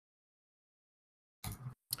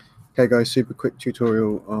Okay guys, super quick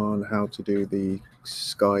tutorial on how to do the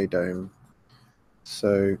Skydome.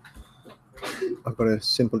 So I've got a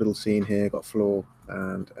simple little scene here, got a floor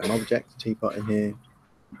and an object, a teapot in here.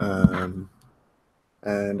 And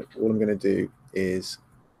all I'm going to do is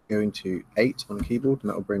go into 8 on the keyboard, and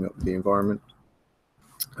that will bring up the environment.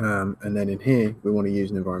 And then in here, we want to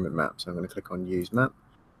use an environment map. So I'm going to click on Use Map,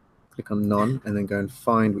 click on None, and then go and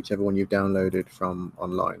find whichever one you've downloaded from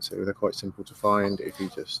online. So they're quite simple to find. If you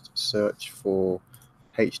just search for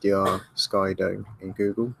HDR Skydome in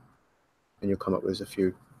Google, and you'll come up with a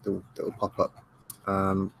few that will pop up.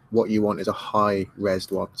 What you want is a high res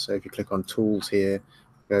one. So if you click on Tools here,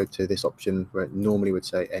 go to this option where it normally would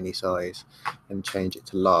say any size, and change it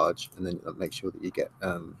to large, and then make sure that you get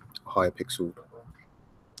higher pixel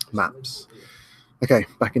maps. Okay,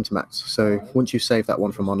 back into Max. So once you save that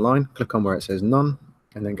one from online, click on where it says None,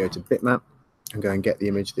 and then go to Bitmap and go and get the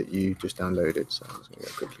image that you just downloaded. So I'm just going to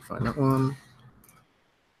go quickly find that one.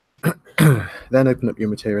 Then open up your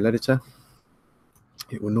material editor.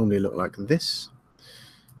 It will normally look like this.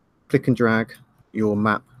 Click and drag your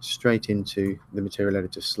map straight into the material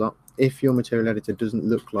editor slot. If your material editor doesn't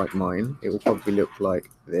look like mine, it will probably look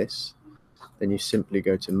like this. Then you simply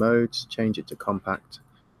go to modes, change it to compact,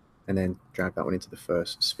 and then drag that one into the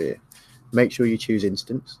first sphere. Make sure you choose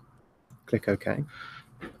instance, click OK.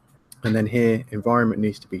 And then here, environment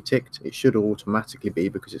needs to be ticked. It should automatically be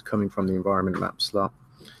because it's coming from the environment map slot.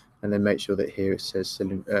 And then make sure that here it says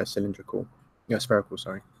spherical,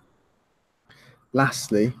 sorry.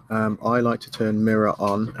 Lastly, I like to turn mirror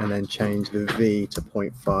on and then change the V to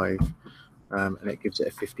 0.5, and it gives it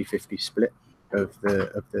a 50-50 split of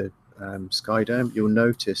the Skydome. You'll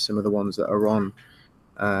notice some of the ones that are on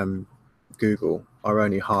Google are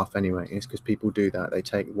only half anyway. It's because people do that. They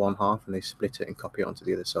take one half and they split it and copy it onto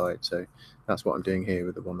the other side. So that's what I'm doing here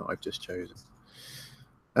with the one that I've just chosen.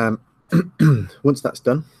 Once that's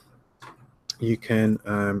done, you can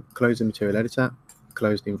close the material editor,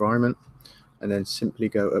 close the environment, and then simply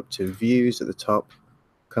go up to Views at the top,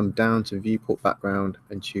 come down to Viewport Background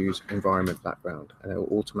and choose Environment Background, and it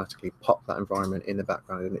will automatically pop that environment in the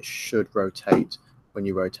background, and it should rotate when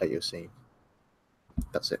you rotate your scene.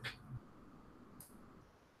 That's it.